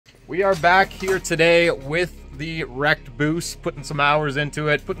We are back here today with the wrecked boost, putting some hours into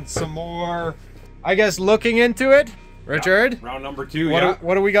it, putting some more, I guess, looking into it. Richard? Yeah, round number 2,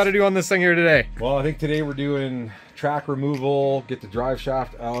 What do we got to do on this thing here today? Well, I think today we're doing track removal, get the drive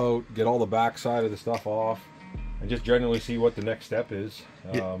shaft out, get all the backside of the stuff off, and just generally see what the next step is.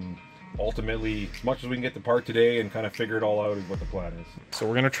 Ultimately, as much as we can get the part today and kind of figure it all out is what the plan is. So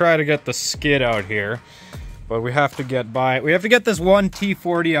we're going to try to get the skid out here, but we have to get this one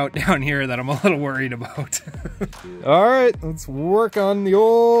T40 out down here that I'm a little worried about. All right, let's work on the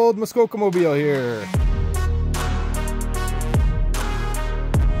old Muskoka mobile here.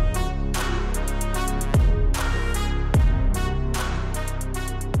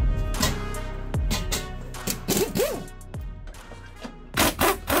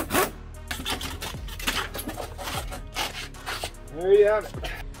 There you have it.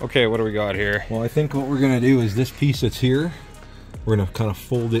 Okay, what do we got here? Well, I think what we're going to do is this piece that's here, we're going to kind of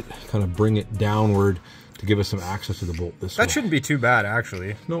fold it, kind of bring it downward to give us some access to the bolt this way. That shouldn't be too bad,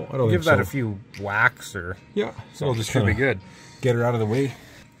 actually. No, I don't think so. Give that a few whacks or... Yeah, so it'll just should be good. Get her out of the way.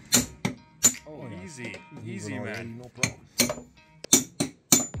 Oh, easy. Easy, man. No problem.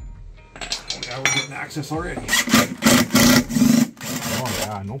 Yeah, we're getting access already. Oh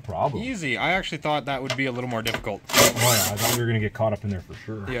yeah, no problem. Easy. I actually thought that would be a little more difficult. Oh yeah, I thought we were gonna get caught up in there for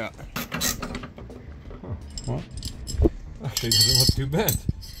sure. Yeah. Huh. Well, actually, it doesn't look too bad.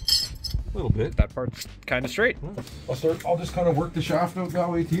 A little bit. That part's kind of straight. I'll just kind of work the shaft out that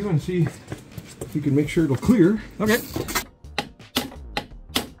way too and see if we can make sure it'll clear. Okay.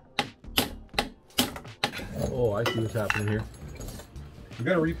 Oh, I see what's happening here. We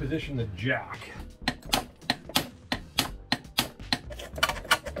got to reposition the jack.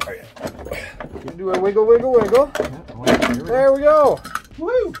 You do a wiggle, wiggle, wiggle. Yeah, there we go.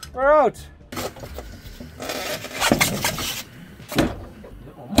 Woo! We're out.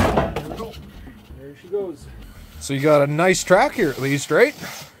 There she goes. So you got a nice track here, at least, right?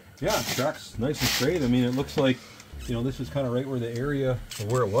 Yeah, the track's nice and straight. I mean, it looks like, you know, this is kind of right where the area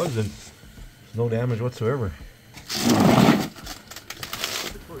of where it was, and no damage whatsoever.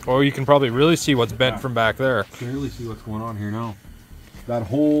 Oh, you can probably really see what's bent from back there. You can really see what's going on here now. That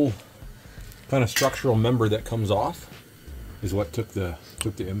whole kind of structural member that comes off is what took the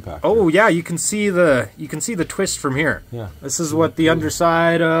impact. Oh yeah, you can see the twist from here. Yeah. This is what the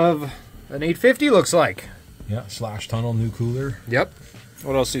underside of an 850 looks like. Yeah, slash tunnel, new cooler. Yep.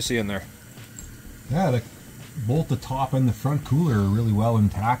 What else do you see in there? Yeah, both the top and the front cooler are really well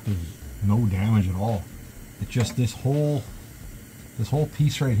intact. There's no damage at all. It's just this whole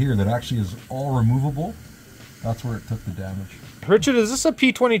piece right here that actually is all removable. That's where it took the damage. Richard, is this a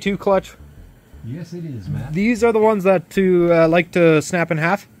P22 clutch? Yes, it is, man. These are the ones that like to snap in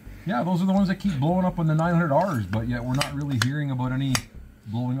half? Yeah, those are the ones that keep blowing up on the 900Rs, but yet we're not really hearing about any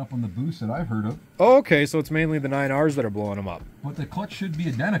blowing up on the boost that I've heard of. Oh, okay, so it's mainly the 9Rs that are blowing them up. But the clutch should be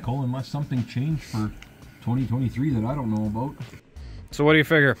identical unless something changed for 2023 that I don't know about. So what do you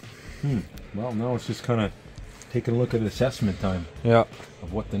figure? Well, now it's just kind of taking a look at assessment time. Yeah.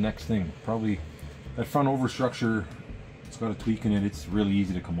 Of what the next thing. Probably that front overstructure, it's got a tweak in it. It's really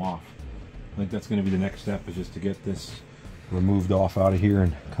easy to come off. I think that's going to be the next step, is just to get this removed off out of here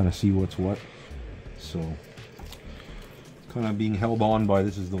and kind of see what's what. So kind of being held on by,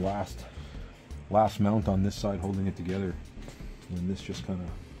 this is the last mount on this side holding it together, and this just kind of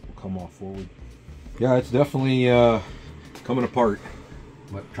will come off forward. Yeah, it's definitely coming apart,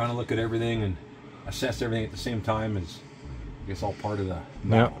 but trying to look at everything and assess everything at the same time is, I guess, all part of the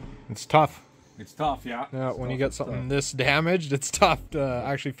battle. Yeah, it's tough. It's tough, yeah. Yeah, when you get something this damaged, it's tough to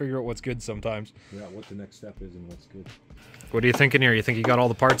actually figure out what's good sometimes. Yeah, what the next step is and what's good. What are you thinking here? You think you got all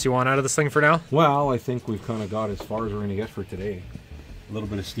the parts you want out of this thing for now? Well, I think we've kind of got as far as we're going to get for today. A little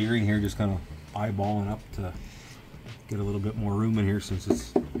bit of steering here, just kind of eyeballing up to get a little bit more room in here, since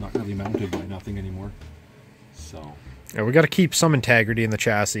it's not really mounted by nothing anymore. So yeah, we got to keep some integrity in the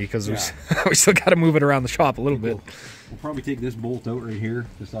chassis, because we still got to move it around the shop a little bit. We'll probably take this bolt out right here,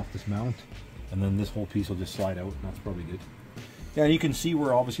 just off this mount, and then this whole piece will just slide out, and that's probably good. Yeah, and you can see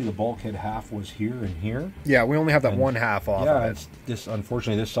where obviously the bulkhead half was here and here. Yeah, we only have that one half off. Yeah, of it. this,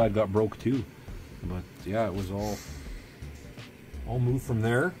 unfortunately, this side got broke too. But yeah, it was all moved from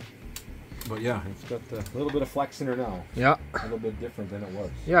there. But yeah, it's got a little bit of flex in her now. Yeah. A little bit different than it was.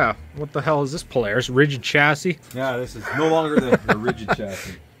 Yeah. What the hell is this Polaris? Rigid chassis? Yeah, this is no longer the rigid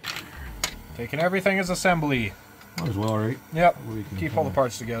chassis. Taking everything as assembly. Might as well, right? Yep. Keep all the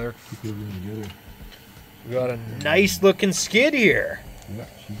parts together. Keep everything together. We got a nice looking skid here. Yeah,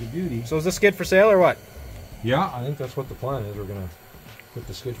 she's a beauty. So is this skid for sale or what? Yeah, I think that's what the plan is. We're gonna put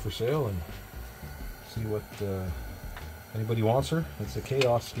the skid for sale and see what anybody wants her. It's a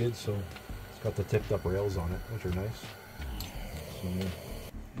Chaos skid, so it's got the tipped up rails on it, which are nice. So, yeah.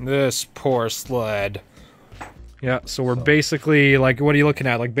 This poor sled. Yeah, so we're basically, like, what are you looking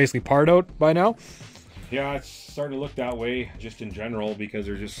at? Like, basically part out by now? Yeah, it's starting to look that way just in general because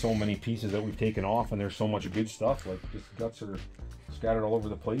there's just so many pieces that we've taken off and there's so much good stuff. Like, just guts are scattered all over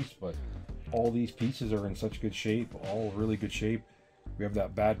the place, but all these pieces are in such good shape, all really good shape. We have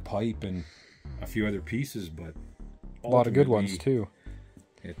that bad pipe and a few other pieces, but a lot of good ones too.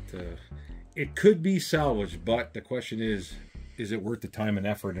 It could be salvaged, but the question is it worth the time and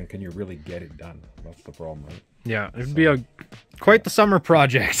effort, and can you really get it done? That's the problem, right? Yeah, it'd be quite the summer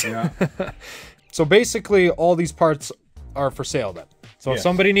project. Yeah. So basically, all these parts are for sale then. So if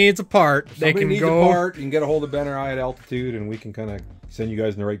somebody needs a part, they can go. You can get a hold of Ben or I at Altitude, and we can kind of send you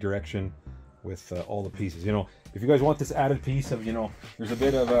guys in the right direction with all the pieces. You know, if you guys want this added piece of, you know, there's a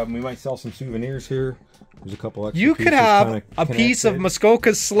bit of we might sell some souvenirs here. There's a couple extra. You could have a piece of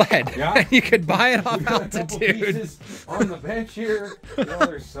Muskoka's sled. Yeah. You could buy it off Altitude. On the bench here. You know,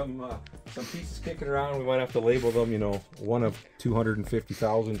 there's some pieces kicking around. We might have to label them. You know, one of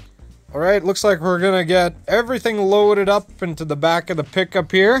 250,000. All right, looks like we're gonna get everything loaded up into the back of the pickup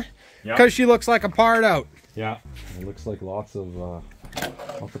here, because she looks like a part out. Yeah, it looks like lots of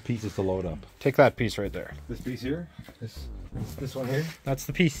pieces to load up. Take that piece right there. This piece here. This one here. That's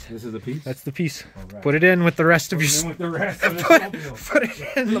the piece. This is the piece. That's the piece. Right. Put it in with the rest of your. With the rest of the snowmobile. Put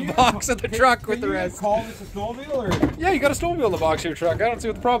it in the box of the truck with the rest. Call this a snowmobile, or? Yeah, you got a snowmobile in the box of your truck. I don't see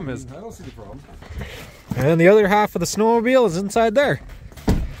what the problem is. I don't see the problem. And the other half of the snowmobile is inside there.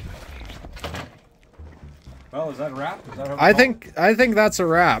 Well, is that a wrap? Is that I think that's a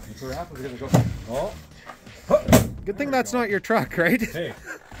wrap. It's a wrap. We're gonna go. Oh. Good thing that's not your truck, right? Hey,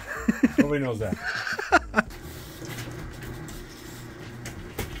 nobody knows that.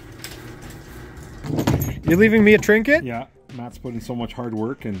 You leaving me a trinket? Yeah, Matt's put in so much hard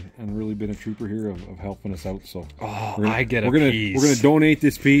work and really been a trooper here of helping us out. So I get a piece. We're gonna donate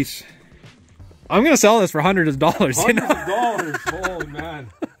this piece. I'm gonna sell this for hundreds of dollars. Hundreds of dollars. Holy man!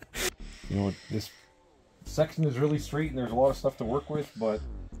 You know what? This section is really straight and there's a lot of stuff to work with, but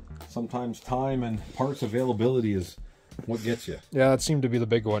sometimes time and parts availability is what gets you. Yeah, that seemed to be the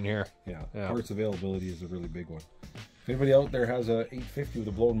big one here. Yeah. Parts availability is a really big one. If anybody out there has a 850 with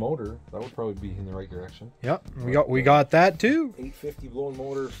a blown motor, that would probably be in the right direction. Yep, we got that too. 850 blown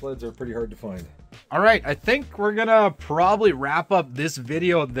motor sleds are pretty hard to find. All right, I think we're gonna probably wrap up this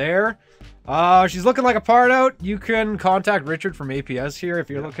video there. She's looking like a part out. You can contact Richard from APS here if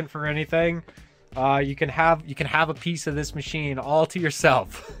you're looking for anything. You can have a piece of this machine all to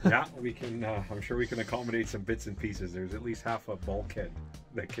yourself. Yeah, we can. I'm sure we can accommodate some bits and pieces. There's at least half a bulkhead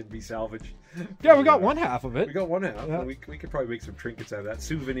that can be salvaged. Yeah, we got one half of it. We got one half. Yeah. We could probably make some trinkets out of that.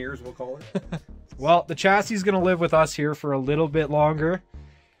 Souvenirs, we'll call it. Well, the chassis is going to live with us here for a little bit longer,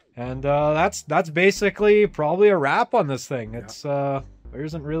 and that's basically probably a wrap on this thing. It's there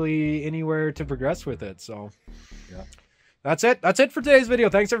isn't really anywhere to progress with it, so yeah. That's it for today's video.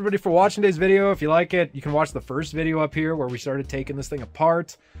 Thanks everybody for watching today's video. If you like it, you can watch the first video up here where we started taking this thing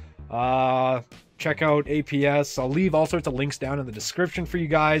apart. Check out APS. I'll leave all sorts of links down in the description for you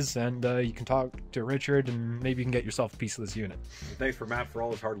guys, and you can talk to Richard and maybe you can get yourself a piece of this unit. And thanks for Matt for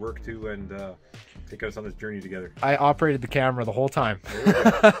all his hard work too, and taking us on this journey together. I operated the camera the whole time.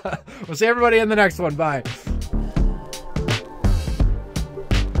 We'll see everybody in the next one. Bye.